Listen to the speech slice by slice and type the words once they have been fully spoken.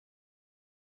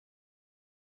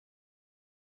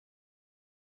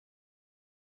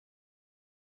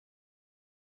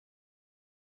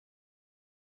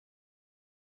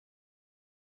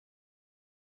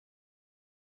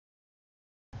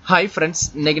Hi friends,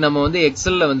 இன்னைக்கு நம்ம வந்து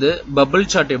எக்ஸல்ல வந்து பபிள்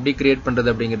சார்ட் எப்படி கிரியேட் பண்றது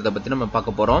அப்படிங்கறத பத்தி நம்ம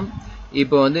பார்க்க போறோம்.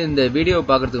 இப்போ வந்து இந்த வீடியோவை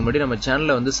பார்க்கிறதுக்கு முன்னாடி நம்ம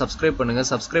சேனலை வந்து சப்ஸ்கிரைப் பண்ணுங்க.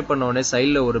 சப்ஸ்கிரைப் பண்ண உடனே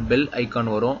சைடுல ஒரு பெல்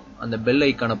ஐகான் வரும். அந்த பெல்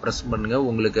ஐகானை பிரஸ் பண்ணுங்க.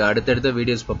 உங்களுக்கு அடுத்தடுத்த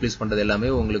வீடியோஸ் பப்ளிஷ் பண்றது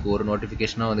எல்லாமே உங்களுக்கு ஒரு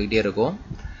நோட்டிபிகேஷனா வந்துகிட்டே இருக்கும்.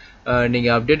 நீங்க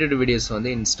அப்டேட்டட் வீடியோஸ்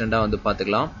வந்து இன்ஸ்டன்ட்டா வந்து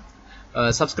பாத்துக்கலாம்.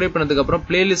 சப்ஸ்கிரைப் பண்ணதுக்கு அப்புறம்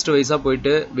பிளேலிஸ்ட் வைஸா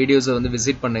போயிட்டு வீடியோஸை வந்து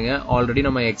விசிட் பண்ணுங்க. ஆல்ரெடி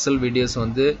நம்ம எக்ஸல் வீடியோஸ்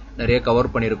வந்து நிறைய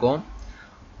கவர் பண்ணியிருக்கோம்.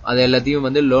 அது எல்லாத்தையும்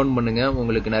வந்து லேர்ன் பண்ணுங்க.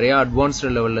 உங்களுக்கு நிறைய அட்வான்ஸ்டு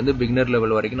லெவல்ல இருந்து பிகினர்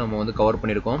லெவல் வரைக்கும் நம்ம வந்து கவர்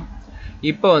பண்ணியிருக்கோம்.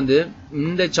 இப்போ வந்து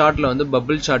இந்த சார்ட்ல வந்து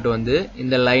பபிள் சார்ட் வந்து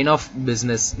இந்த லைன் ஆஃப்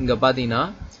பிசினஸ் இங்க பாத்தீங்கன்னா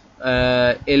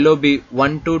LOB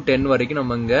 1 to 10 வரைக்கும்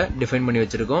நம்ம இங்க டிஃபைன் பண்ணி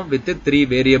வச்சிருக்கோம் வித் 3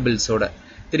 வேரியபிள்ஸோட.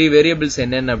 3 வேரியபிள்ஸ்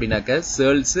என்னென்ன அப்படின்னாக்க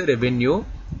sales, revenue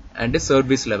and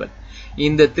service level.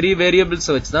 இந்த 3 வேரியபிள்ஸ்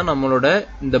வச்சு தான் நம்மளோட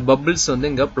இந்த பபிள்ஸ் வந்து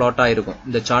இங்க பிளாட் ஆயிருக்கும்.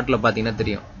 இந்த சார்ட்ல பாத்தீங்கன்னா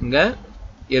தெரியும். இங்க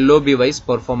LOB வைஸ்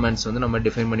பெர்ஃபார்மன்ஸ் வந்து நம்ம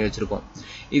டிஃபைன் பண்ணி வச்சிருக்கோம்.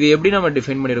 இது எப்படி நம்ம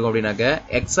டிஃபைன் பண்ணிருக்கோம் அப்படின்னாக்க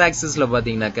எக்ஸ் ஆக்சிஸ்ல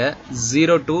பாத்தீங்கன்னாக்க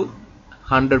 0 to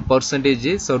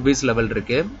 100% சர்வீஸ் லெவல்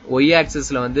இருக்கு. ஒய்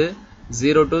ஆக்சிஸ்ல வந்து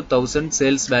 0 to 1000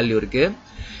 சேல்ஸ் வேல்யூ இருக்கு.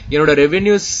 என்னோட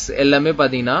ரெவென்யூஸ் எல்லாமே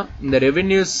பாத்தீங்கன்னா இந்த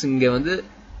ரெவென்யூஸ் இங்க வந்து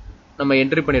நம்ம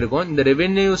என்ட்ரி பண்ணிருக்கோம். இந்த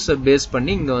ரெவென்யூஸ் பேஸ்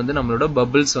பண்ணி இங்க வந்து நம்மளோட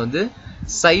பபிள்ஸ் வந்து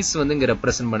சைஸ் வந்து இங்க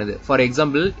ரெப்ரசென்ட் பண்ணுது. ஃபார்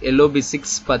எக்ஸாம்பிள் LOB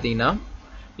 6 பாத்தீங்கன்னா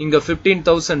இங்க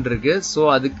 15,000 இருக்கு. சோ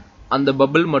அதுக்கு அந்த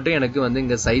பபிள் மட்டும் எனக்கு வந்து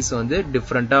இங்க சைஸ் வந்து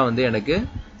டிஃபரெண்டா வந்து எனக்கு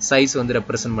சைஸ் வந்து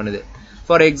ரெப்ரசென்ட் பண்ணுது.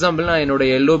 ஃபார் எக்ஸாம்பிள் நான் என்னோட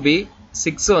LOB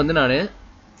 6 வந்து நான்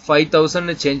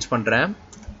 5,000 சேஞ்ச் பண்றேன்.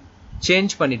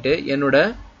 சேஞ்ச் பண்ணிட்டு என்னோட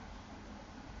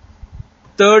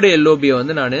தேர்ட் LOB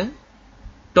வந்து நான்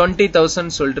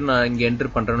 20,000 சொல்லிட்டு நான் இங்க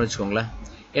என்டர் பண்றேன்னு வச்சுக்கோங்களேன்.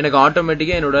 எனக்கு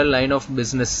ஆட்டோமேட்டிக்கா என்னோட லைன் ஆஃப்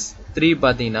பிசினஸ் 3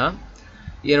 பாத்தீங்கன்னா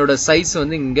என்னோட சைஸ்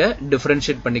வந்து இங்க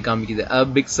டிஃபரன்ஷியேட் பண்ணி காமிக்குது.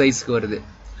 பிக் சைஸ்க்கு வருது.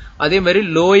 அதே மாதிரி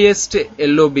லோயஸ்ட்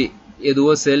LOB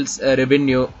எதுவோ சேல்ஸ்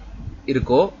ரெவென்யூ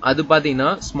இருக்கோ அது பாத்தீங்கன்னா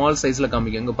ஸ்மால் சைஸ்ல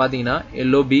காமிக்கும். இங்க பாத்தீங்கன்னா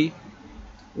LOB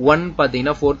 1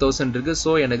 பாத்தீங்கன்னா 4,000 இருக்கு.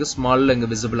 சோ எனக்கு ஸ்மால்ல இங்க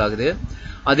விசிபிள் ஆகுது.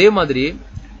 அதே மாதிரி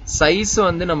சைஸ்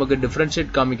வந்து நமக்கு டிஃபரன்ஷியேட்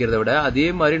காமிக்கிறத விட அதே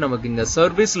மாதிரி நமக்கு இங்க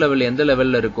சர்வீஸ் லெவல் எந்த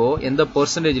லெவல்ல இருக்கோ எந்த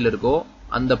பெர்சன்டேஜ்ல இருக்கோ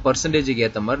அந்த பெர்சன்டேஜுக்கு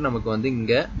ஏத்த மாதிரி நமக்கு வந்து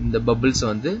இங்க இந்த பபிள்ஸ்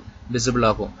வந்து விசிபிள்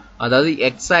ஆகும். அதாவது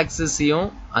எக்ஸ் ஆக்சிஸையும்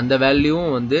அந்த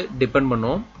வேல்யூவும் வந்து டிபெண்ட்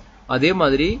பண்ணும். அதே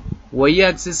மாதிரி ஒய்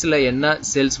ஆக்சிஸ்ல என்ன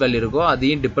சேல்ஸ் வேல்யூ இருக்கோ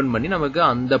அதையும் டிபெண்ட் பண்ணி நமக்கு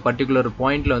அந்த பர்டிகுலர்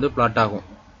பாயிண்ட்ல வந்து பிளாட் ஆகும்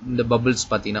இந்த பபிள்ஸ்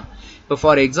பாத்தீங்கன்னா. இப்போ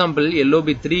ஃபார் எக்ஸாம்பிள் LOB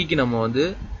 3க்கு நம்ம வந்து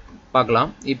பார்க்கலாம்.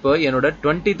 இப்போ என்னோட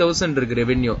 20,000 இருக்கு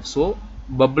ரெவென்யூ. ஸோ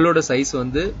பபிளோட சைஸ்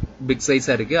வந்து பிக்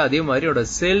சைஸா இருக்கு. அதே மாதிரி என்னோட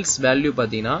சேல்ஸ் வேல்யூ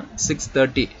பாத்தீங்கன்னா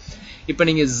 630. இப்போ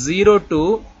நீங்க 0 to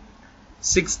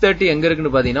 630 எங்க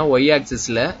இருக்குன்னு பாத்தீங்கன்னா ஒய்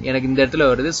ஆக்சிஸ்ல எனக்கு இந்த இடத்துல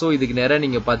வருது. சோ இதுக்கு நேரா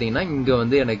நீங்க பாத்தீங்கன்னா இங்க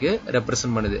வந்து எனக்கு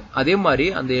ரெப்ரசென்ட் பண்ணுது. அதே மாதிரி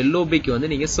அந்த LOBக்கு வந்து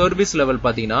நீங்க சர்வீஸ் லெவல்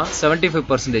பாத்தீங்கன்னா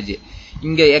 75%.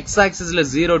 இங்க எக்ஸ் ஆக்சிஸ்ல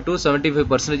 0 to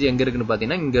 75% எங்க இருக்குன்னு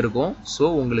பாத்தீங்கன்னா இங்க இருக்கும். சோ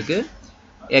உங்களுக்கு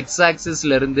எக்ஸ்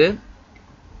ஆக்சிஸ்ல இருந்து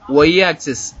ஒய்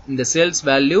ஆக்சிஸ் இந்த சேல்ஸ்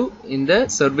வேல்யூ இந்த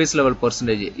சர்வீஸ் லெவல்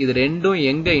பெர்சன்டேஜ் இது ரெண்டும்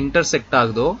எங்க இன்டர்செக்ட்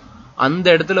ஆகுதோ அந்த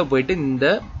இடத்துல போயிட்டு இந்த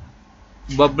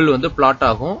பபிள் வந்து பிளாட்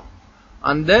ஆகும்.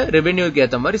 அந்த ரெவென்யூக்கு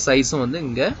ஏத்த மாதிரி சைஸும் வந்து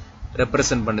இங்க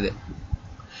ரெப்ரசென்ட் பண்ணுது.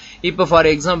 இப்போ ஃபார்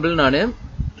எக்ஸாம்பிள் நான்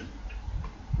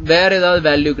வேற ஏதாவது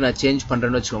வேல்யூக்கு நான் சேஞ்ச்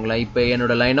பண்றேன்னு வச்சுக்கோங்களேன். இப்போ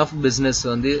என்னோட லைன் ஆஃப் பிசினஸ்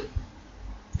வந்து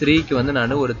 3க்கு வந்து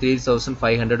நான் ஒரு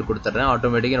 3,500 கொடுத்துறேன்.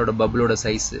 ஆட்டோமேட்டிக்கா என்னோட பபிளோட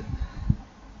சைஸ்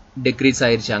டிக்ரீஸ்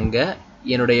ஆயிருச்சு. அங்க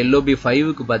என்னோட LOB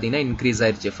 5க்கு பாத்தீங்கன்னா இன்க்ரீஸ்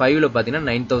ஆயிருச்சு. 5ல பாத்தீங்கன்னா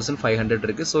 9,500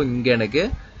 இருக்கு. ஸோ இங்க எனக்கு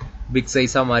பிக்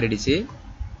சைஸா மாறிடுச்சு.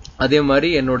 அதே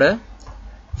மாதிரி என்னோட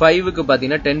 5க்கு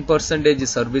பாத்தீங்கன்னா 10%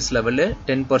 சர்வீஸ் லெவல்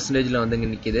 10%ல வந்து இங்க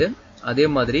நிக்குது. அதே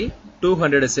மாதிரி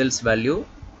 200 சேல்ஸ் வேல்யூ.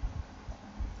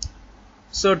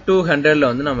 சோ 200ல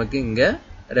வந்து நமக்கு இங்க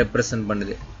ரெப்ரசென்ட்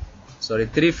பண்ணுது. சாரி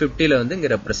 350ல வந்து இங்க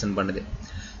ரெப்ரசென்ட் பண்ணுது.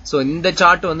 சோ இந்த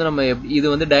சார்ட் வந்து நம்ம இது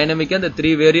வந்து டைனமிக்கா இந்த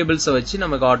 3 வேரியபிள்ஸ் வச்சு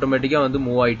நமக்கு ஆட்டோமேட்டிக்கா வந்து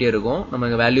மூவ் ஆயிட்டே இருக்கும். நம்ம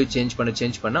இங்க வேல்யூ சேஞ்ச்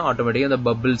பண்ண ஆட்டோமேட்டிக்கா இந்த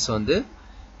பபிள்ஸ் வந்து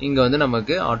இங்க வந்து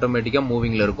நமக்கு ஆட்டோமேட்டிக்கா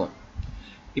மூவிங்ல இருக்கும்.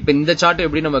 இப்போ இந்த சார்ட்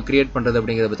எப்படி நம்ம கிரியேட் பண்றது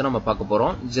அப்படிங்கறத பத்தி நம்ம பார்க்க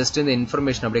போறோம். ஜஸ்ட் இந்த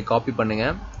இன்ஃபர்மேஷன் அப்படியே காப்பி பண்ணுங்க.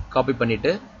 காப்பி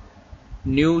பண்ணிட்டு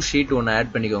நியூ ஷீட் ஒன்னு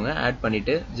ஆட் பண்ணிக்கோங்க. ஆட்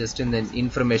பண்ணிட்டு ஜஸ்ட் இந்த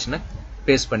இன்ஃபர்மேஷனை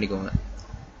பேஸ்ட் பண்ணிக்கோங்க.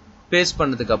 பேஸ்ட்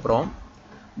பண்ணதுக்கு அப்புறம்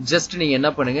ஜஸ்ட் நீங்க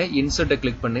என்ன பண்ணுங்க, இன்சர்ட்டை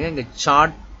கிளிக் பண்ணுங்க. இங்க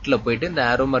சார்ட்ல போயிட்டு இந்த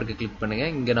ஆரோ மார்க்கை கிளிக் பண்ணுங்க.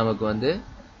 இங்க நமக்கு வந்து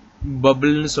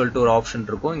பபிள்னு சொல்லிட்டு ஒரு ஆப்ஷன்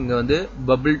இருக்கும். இங்க வந்து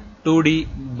bubble 2D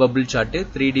bubble chart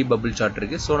 3D bubble chart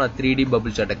இருக்கு. சோ நான் 3D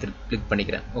பபிள் சார்ட்டை கிளிக்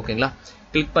பண்ணிக்கிறேன். ஓகேங்களா?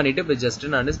 கிளிக் பண்ணிட்டு இப்போ ஜஸ்ட்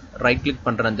நான் ரைட் கிளிக்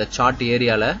பண்றேன். அந்த சார்ட்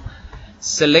ஏரியால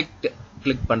செலக்ட்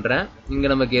கிளிக் பண்றேன். இங்க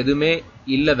நமக்கு எதுவுமே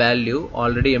இல்ல, வேல்யூ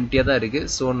ஆல்ரெடி எம்டியா தான் இருக்கு.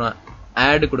 சோ நான்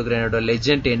ஆட் கொடுக்குறேன். என்னோட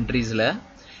லெஜெண்ட் என்ட்ரிஸ்ல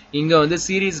இங்க வந்து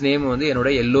சீரிஸ் நேம் வந்து என்னோட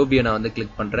LOB நான் வந்து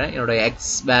கிளிக் பண்றேன். என்னோட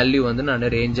எக்ஸ் வேல்யூ வந்து நான்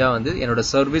ரேஞ்சா வந்து என்னோட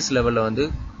சர்வீஸ் லெவல்ல வந்து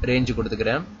ரேஞ்ச்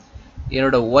கொடுத்துக்கிறேன்.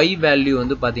 என்னோட y வேல்யூ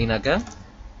வந்து பாத்தீங்கன்னாக்க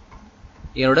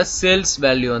என்னோட சேல்ஸ்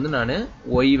வேல்யூ வந்து நான்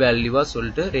y வேல்யூவா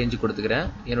சொல்லிட்டு ரேஞ்ச் கொடுத்துக்கிறேன்.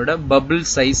 என்னோட பபிள்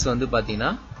சைஸ் வந்து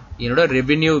பாத்தீங்கன்னா என்னோட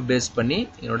ரெவென்யூ பேஸ் பண்ணி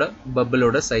என்னோட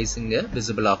பபிளோட சைஸ் இங்க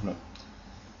விசிபிள் ஆகணும்.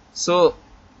 ஸோ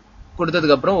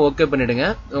கொடுத்ததுக்கு அப்புறம் ஓகே பண்ணிடுங்க.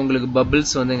 உங்களுக்கு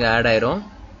பபிள்ஸ் வந்து இங்க ஆட் ஆயிரும்.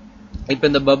 இப்போ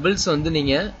இந்த பபிள்ஸ் வந்து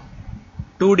நீங்க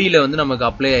 2Dல வந்து நமக்கு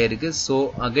அப்ளை ஆயிருக்கு. ஸோ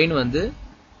அகைன் வந்து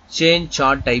change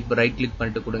chart type right click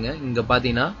பண்ணிட்டு கொடுங்க. இங்க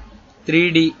பாத்தீங்கன்னா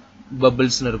 3D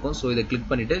பபிள்ஸ்னு இருக்கும். ஸோ இதை கிளிக்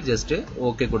பண்ணிட்டு ஜஸ்ட்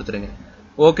ஓகே கொடுத்துருங்க.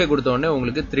 ஓகே கொடுத்த உடனே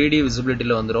உங்களுக்கு 3D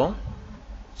விசிபிலிட்டியில வந்துடும்.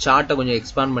 சார்ட்டை கொஞ்சம்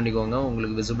எக்ஸ்பாண்ட் பண்ணிக்கோங்க,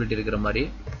 உங்களுக்கு விசிபிலிட்டி இருக்கிற மாதிரி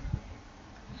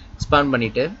எக்ஸ்பாண்ட்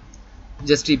பண்ணிட்டு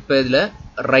ஜஸ்ட் இப்போ இதுல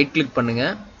ரைட் கிளிக் பண்ணுங்க.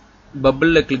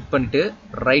 பபிள்ல கிளிக் பண்ணிட்டு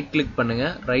ரைட் கிளிக் பண்ணுங்க.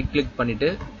 ரைட் கிளிக் பண்ணிட்டு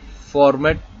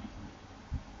ஃபார்மேட்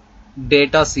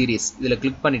டேட்டா சீரிஸ் இதுல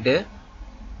கிளிக் பண்ணிட்டு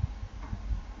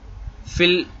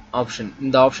ஃபில் ஆப்ஷன்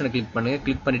இந்த ஆப்ஷனை கிளிக் பண்ணுங்க.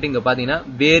 கிளிக் பண்ணிட்டு இங்க பாத்தீங்கன்னா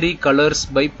வேரி கலர்ஸ்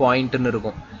பை பாயிண்ட்னு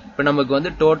இருக்கும். இப்போ நமக்கு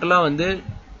வந்து டோட்டலா வந்து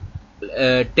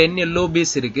 10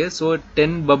 LOBs இருக்கு. ஸோ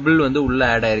 10 பபிள் வந்து உள்ள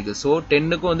ஆட் ஆயிருக்கு. ஸோ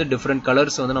 10க்கும் வந்து டிஃப்ரெண்ட்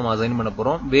கலர்ஸ் வந்து நம்ம அசைன் பண்ண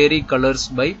போறோம். வேரி கலர்ஸ்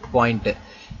பை பாயிண்ட்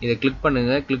இதை கிளிக்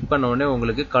பண்ணுங்க. கிளிக் பண்ண உடனே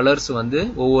உங்களுக்கு கலர்ஸ் வந்து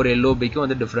ஒவ்வொரு LOBக்கும்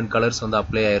வந்து டிஃப்ரெண்ட் கலர்ஸ் வந்து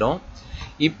அப்ளை ஆயிரும்.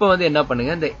 இப்போ வந்து என்ன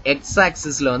பண்ணுங்க, இந்த எக்ஸ்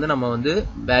ஆக்சிஸ்ல வந்து நம்ம வந்து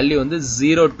வேல்யூ வந்து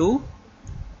 0 to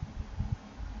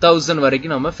 1000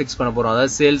 வரைக்கும் நம்ம ஃபிக்ஸ் பண்ண போறோம்.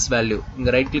 அதாவது சேல்ஸ் வேல்யூ இங்க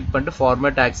ரைட் கிளிக் பண்ணிட்டு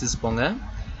ஃபார்மேட் ஆக்சிஸ் போங்க.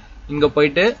 இங்க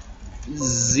போயிட்டு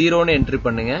 0ன்னு என்ட்ரி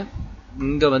பண்ணுங்க.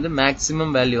 இங்க வந்து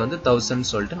மேக்ஸிமம் வேல்யூ வந்து 1000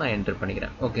 சொல்லிட்டு நான் என்டர்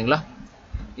பண்ணிக்கிறேன். ஓகேங்களா?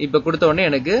 இப்போ கொடுத்த உடனே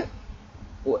எனக்கு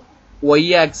y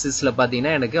ஆக்சிஸ்ல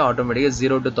பாத்தீங்கன்னா எனக்கு ஆட்டோமேட்டிக்கா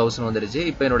 0 to 1000 வந்துருச்சு.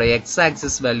 இப்போ என்னோட x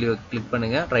ஆக்சிஸ் வேல்யூ கிளிக்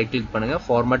பண்ணுங்க. ரைட் கிளிக் பண்ணுங்க.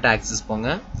 ஃபார்மேட் ஆக்சிஸ் போங்க.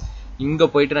 இங்க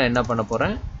போயிட்டு நான் என்ன பண்ண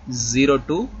போறேன், 0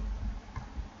 to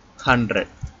 100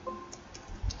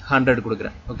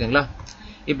 கொடுக்குறேன். ஓகேங்களா?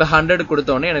 இப்போ 100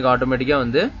 கொடுத்த உடனே எனக்கு ஆட்டோமேட்டிக்கா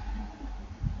வந்து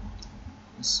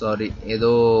சாரி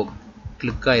ஏதோ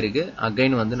கிளிக் ஆயிருக்கு.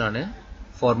 அகைன் வந்து நான்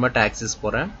ஃபார்மேட் ஆக்சிஸ்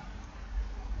போறேன்.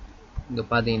 இங்க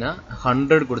பாத்தீங்கன்னா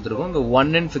 100 கொடுத்துருக்கோம். இங்க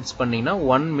 1 ஃபிக்ஸ் பண்ணீங்கன்னா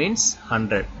 1 மீன்ஸ்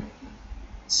 100.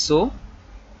 ஸோ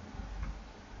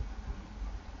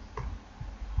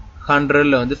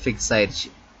 100ல வந்து ஃபிக்ஸ் ஆயிருச்சு.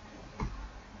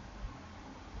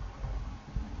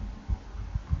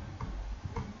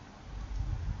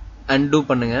 அன்டூ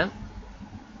பண்ணுங்க.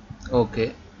 ஓகே.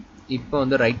 இப்போ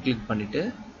வந்து ரைட் கிளிக் பண்ணிட்டு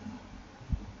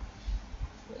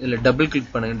இல்ல டபுள்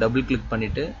கிளிக் பண்ணுங்க. டபுள் கிளிக்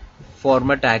பண்ணிட்டு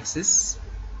ஃபார்மேட் ஆக்சிஸ்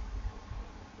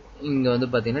இங்க வந்து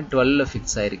பாத்தீங்கன்னா 12ல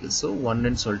ஃபிக்ஸ் ஆயிருக்கு. ஸோ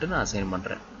 1ன்னு சொல்லிட்டு நான் அசைன்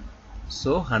பண்றேன்.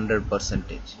 ஸோ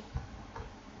 100%.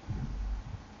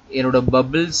 என்னோட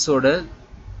பபிள்ஸோட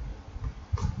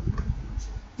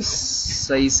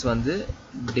சைஸ் வந்து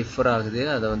டிஃபர் ஆகுது.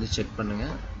 அதை வந்து செக் பண்ணுங்க.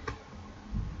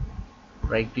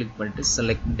 ரைட் கிளிக் பண்ணிட்டு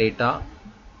செலக்ட் டேட்டா,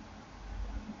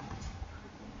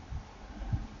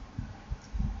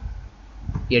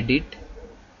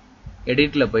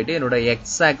 எடிட்ல போயிட்டு என்னோட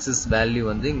எக்ஸ் ஆக்சிஸ் வேல்யூ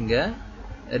வந்து இங்க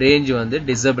ரேஞ்ச் வந்து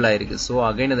டிசேபிள் ஆயிருக்கு. ஸோ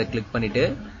அகைன் அதை கிளிக் பண்ணிட்டு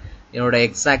என்னோட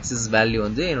எக்ஸ் ஆக்சிஸ் வேல்யூ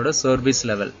வந்து என்னோட சர்வீஸ்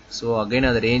லெவல். ஸோ அகைன்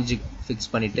அதை ரேஞ்சு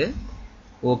ஃபிக்ஸ் பண்ணிட்டு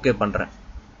ஓகே பண்றேன்.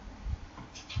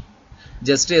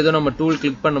 ஜஸ்ட் ஏதோ நம்ம டூல்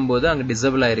கிளிக் பண்ணும்போது அங்க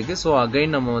டிசேபிள் ஆயிருக்கு. ஸோ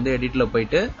அகைன் நம்ம வந்து எடிட்ல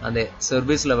போயிட்டு அந்த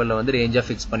சர்வீஸ் லெவல்ல வந்து ரேஞ்சா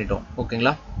ஃபிக்ஸ் பண்ணிட்டோம்.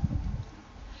 ஓகேங்களா?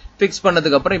 ஃபிக்ஸ்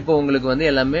பண்ணதுக்கு அப்புறம் இப்போ உங்களுக்கு வந்து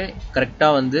எல்லாமே கரெக்டா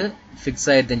வந்து ஃபிக்ஸ்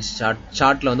ஆயிருச்சு.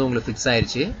 சார்ட்ல வந்து உங்களுக்கு ஃபிக்ஸ்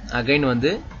ஆயிருச்சு. அகைன்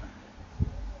வந்து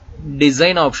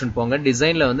டிசைன் ஆப்ஷன் போங்க.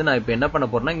 டிசைன்ல வந்து நான் இப்போ என்ன பண்ண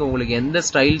போறேன்னா, இங்க உங்களுக்கு எந்த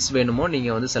ஸ்டைல்ஸ் வேணுமோ நீங்க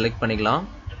வந்து செலக்ட் பண்ணிக்கலாம்.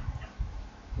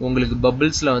 உங்களுக்கு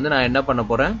பபிள்ஸ்ல வந்து நான் என்ன பண்ண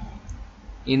போறேன்,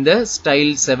 இந்த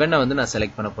ஸ்டைல் 7 வந்து நான்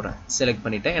செலக்ட் பண்ண போறேன். செலக்ட்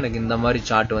பண்ணிட்டேன். எனக்கு இந்த மாதிரி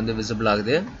சார்ட் வந்து விசிபிள்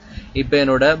ஆகுது. இப்போ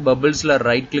என்னோட பபிள்ஸ்ல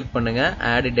ரைட் கிளிக் பண்ணுங்க.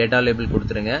 ஆட் டேட்டா லேபிள்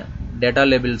கொடுத்துருங்க. டேட்டா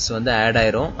லேபிள்ஸ் வந்து ஆட்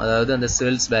ஆயிரும், அதாவது அந்த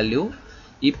சேல்ஸ் வேல்யூ.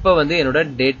 இப்போ வந்து என்னோட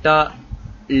டேட்டா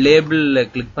லேபிள்ல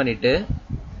கிளிக் பண்ணிட்டு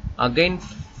அகைன்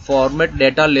ஃபார்மேட்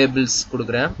டேட்டா லேபிள்ஸ்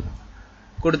கொடுக்குறேன்.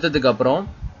 கொடுத்ததுக்கு அப்புறம்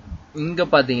இங்க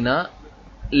பாத்தீங்கன்னா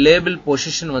லேபிள்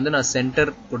பொசிஷன் வந்து நான்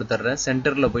சென்டர் கொடுத்துட்றேன்.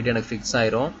 சென்டர்ல போயிட்டு எனக்கு ஃபிக்ஸ்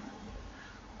ஆயிரும்.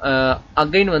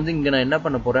 அகைன் வந்து இங்க நான் என்ன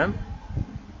பண்ண போறேன்,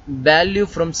 வேல்யூ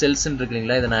ஃப்ரம் செல்ஸ்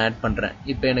இருக்குங்களா, இதை நான் ஆட் பண்றேன்.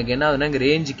 இப்போ எனக்கு என்ன ஆகுதுன்னா இங்க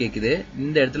ரேஞ்ச் கேக்குது.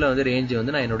 இந்த இடத்துல வந்து ரேஞ்ச்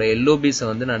வந்து நான் என்னோட LOBs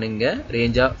வந்து நான் இங்க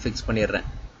ரேஞ்சா ஃபிக்ஸ் பண்ணிடுறேன்,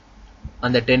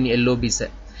 அந்த 10 LOBs.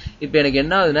 இப்போ எனக்கு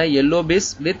என்ன ஆகுதுன்னா LOBs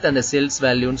வித் அந்த சேல்ஸ்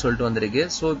வேல்யூன்னு சொல்லிட்டு வந்திருக்கு.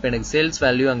 ஸோ இப்போ எனக்கு சேல்ஸ்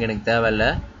வேல்யூ அங்க எனக்கு தேவையில்ல.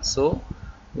 ஸோ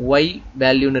Y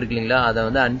வேல்யூன்னு இருக்கு இல்லைங்களா, அதை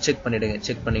வந்து அன்செக் பண்ணிடுங்க.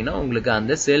 செக் பண்ணீங்கன்னா உங்களுக்கு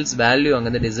அந்த சேல்ஸ் வேல்யூ அங்க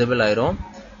வந்து டிசேபிள் ஆயிரும்.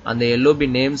 அந்த LOB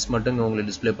நேம்ஸ் மட்டும் இங்க உங்களுக்கு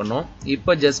டிஸ்பிளே பண்ணும்.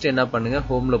 இப்போ ஜஸ்ட் என்ன பண்ணுங்க,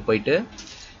 ஹோம்ல போயிட்டு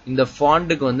இந்த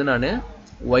ஃபாண்ட்டுக்கு வந்து நான்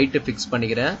ஒயிட் ஃபிக்ஸ்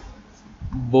பண்ணிக்கிறேன்,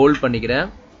 போல்ட் பண்ணிக்கிறேன்.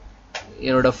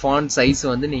 என்னோட ஃபாண்ட் சைஸ்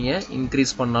வந்து நீங்க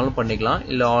இன்க்ரீஸ் பண்ணாலும் பண்ணிக்கலாம்,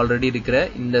 இல்ல ஆல்ரெடி இருக்கிற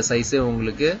இந்த சைஸே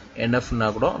உங்களுக்கு NFனா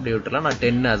கூட அப்படி விட்டுலாம். நான்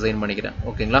 10 அசைன் பண்ணிக்கிறேன்.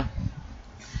 ஓகேங்களா?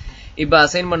 இப்போ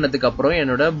அசைன் பண்ணதுக்கு அப்புறம்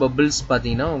என்னோட பபிள்ஸ்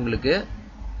பாத்தீங்கன்னா உங்களுக்கு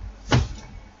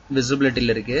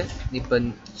விசிபிலிட்டில இருக்கு. இப்போ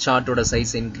சார்ட்டோட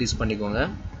சைஸ் இன்க்ரீஸ் பண்ணிக்கோங்க.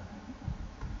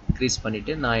 இன்க்ரீஸ்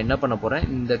பண்ணிட்டு நான் என்ன பண்ண போறேன்,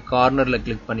 இந்த கார்னர்ல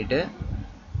கிளிக் பண்ணிட்டு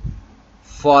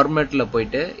ஃபார்மேட்ல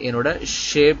போயிட்டு என்னோட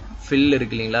ஷேப் ஃபில்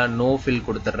இருக்கு இல்லைங்களா, நோ ஃபில்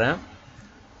கொடுத்துட்றேன்.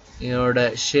 என்னோட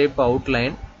ஷேப்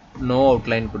அவுட்லைன் நோ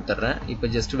அவுட்லைன் கொடுத்துட்றேன். இப்போ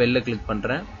ஜஸ்ட் வெளில கிளிக்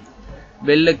பண்றேன்.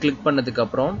 வெளில கிளிக் பண்ணதுக்கு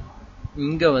அப்புறம்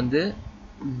இங்க வந்து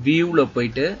வியூல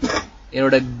போயிட்டு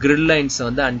என்னோட கிரில் லைன்ஸ்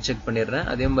வந்து அன்செக் பண்ணிடுறேன்.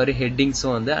 அதே மாதிரி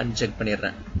ஹெட்டிங்ஸும் வந்து அன்செக்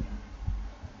பண்ணிடுறேன்.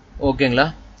 ஓகேங்களா?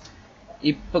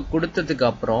 இப்ப கொடுத்ததுக்கு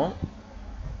அப்புறம்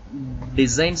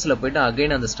டிசைன்ஸ்ல போயிட்டு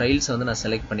அகைன் அந்த ஸ்டைல்ஸ் வந்து நான்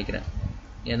செலக்ட் பண்ணிக்கிறேன்.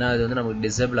 ஏன்னா அது வந்து நமக்கு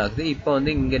டிசேபிள் ஆகுது. இப்போ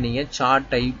வந்து இங்க நீங்க சார்ட்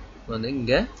டைப் வந்து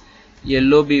இங்க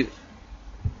LOB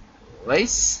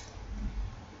வைஸ்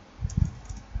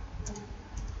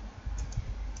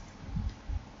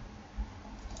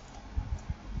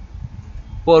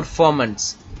பெர்ஃபார்மன்ஸ்.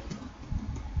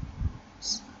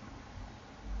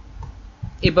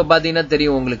 இப்ப பாத்தீங்கன்னா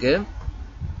தெரியும் உங்களுக்கு.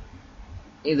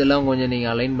 இதெல்லாம் கொஞ்சம் நீங்க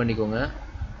அலைன் பண்ணிக்கோங்க.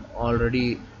 ஆல்ரெடி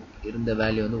இருந்த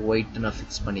வேல்யூ வந்து ஒயிட் நான்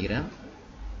ஃபிக்ஸ் பண்ணிக்கிறேன்.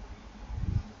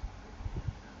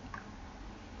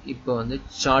 இப்போ வந்து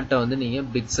சார்ட்டை வந்து நீங்க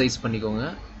பிக் சைஸ் பண்ணிக்கோங்க.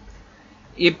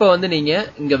 இப்போ வந்து நீங்க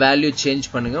இங்க வேல்யூ சேஞ்ச்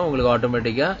பண்ணுங்க, உங்களுக்கு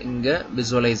ஆட்டோமேட்டிக்கா இங்க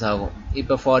விசுவலைஸ் ஆகும்.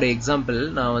 இப்போ ஃபார் எக்ஸாம்பிள்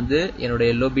நான் வந்து என்னோட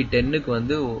LOB 10க்கு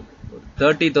வந்து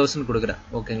 30,000 கொடுக்குறேன்.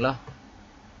 ஓகேங்களா?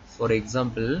 ஃபார்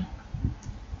எக்ஸாம்பிள்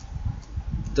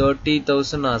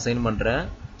 30,000 நான் அசைன் பண்றேன்.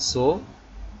 ஸோ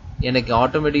எனக்கு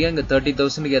ஆட்டோமேட்டிக்கா இங்க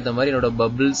 30,000க்கு ஏற்ற மாதிரி என்னோட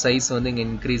பபிள் சைஸ் வந்து இங்க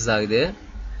இன்க்ரீஸ் ஆகுது.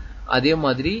 அதே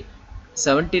மாதிரி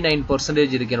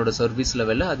 79% இருக்கு என்னோட சர்வீஸ்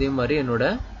லெவல்ல. அதே மாதிரி என்னோட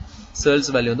சேல்ஸ்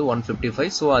வேல்யூ வந்து 155.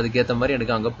 ஸோ அதுக்கேற்ற மாதிரி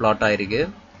எனக்கு அங்க பிளாட் ஆயிருக்கு.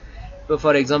 இப்போ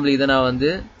ஃபார் எக்ஸாம்பிள் இதை நான் வந்து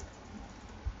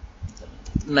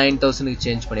 9,000க்கு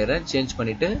சேஞ்ச் பண்ணிடுறேன். சேஞ்ச்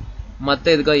பண்ணிட்டு மற்ற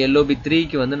இதுக்காக LOB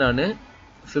 3க்கு வந்து நான்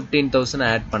 15,000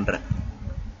 ஆட் பண்றேன்.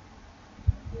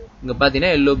 இங்க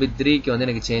பாத்தீங்கன்னா LOB 3க்கு வந்து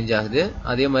எனக்கு சேஞ்ச் ஆகுது.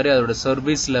 அதே மாதிரி அதோட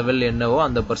சர்வீஸ் லெவல் என்னவோ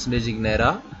அந்த பர்சன்டேஜுக்கு நேரா,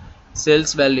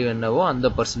 சேல்ஸ் வேல்யூ என்னவோ அந்த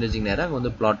பர்சன்டேஜுக்கு நேரா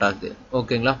வந்து பிளாட் ஆகுது.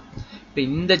 ஓகேங்களா? இப்போ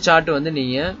இந்த சார்ட் வந்து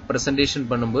நீங்க பிரசன்டேஷன்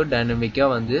பண்ணும்போது டைனமிக்கா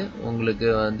வந்து உங்களுக்கு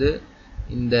வந்து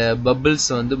இந்த பபிள்ஸ்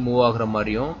வந்து மூவ் ஆகுற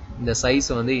மாதிரியும் இந்த சைஸ்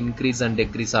வந்து இன்க்ரீஸ் அண்ட்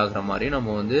டெக்ரீஸ் ஆகுற மாதிரியும்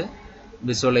நம்ம வந்து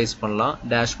விசுவலைஸ் பண்ணலாம்.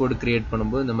 டேஷ்போர்டு கிரியேட்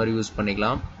பண்ணும்போது இந்த மாதிரி யூஸ்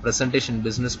பண்ணிக்கலாம். பிரசன்டேஷன்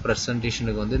பிசினஸ்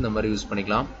பிரசன்டேஷனுக்கு வந்து இந்த மாதிரி யூஸ்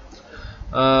பண்ணிக்கலாம்.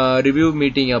 ரிவ்யூ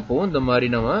மீட்டிங் அப்போ இந்த மாதிரி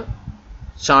நம்ம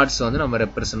சார்ட்ஸ் வந்து நம்ம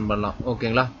ரெப்ரசென்ட் பண்ணலாம்.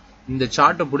 ஓகேங்களா? இந்த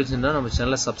சார்ட்டை பிடிச்சிருந்தா நம்ம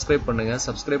சேனலை சப்ஸ்கிரைப் பண்ணுங்க.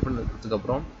 சப்ஸ்கிரைப் பண்ணதுக்கு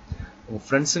அப்புறம் உங்க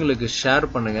ஃப்ரெண்ட்ஸுங்களுக்கு ஷேர்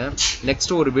பண்ணுங்க.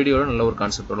 நெக்ஸ்ட் ஒரு வீடியோல நல்ல ஒரு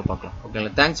கான்செப்டோட பார்க்கலாம்.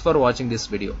 ஓகேங்களா? தேங்க்ஸ் ஃபார் வாட்சிங் திஸ்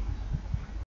வீடியோ.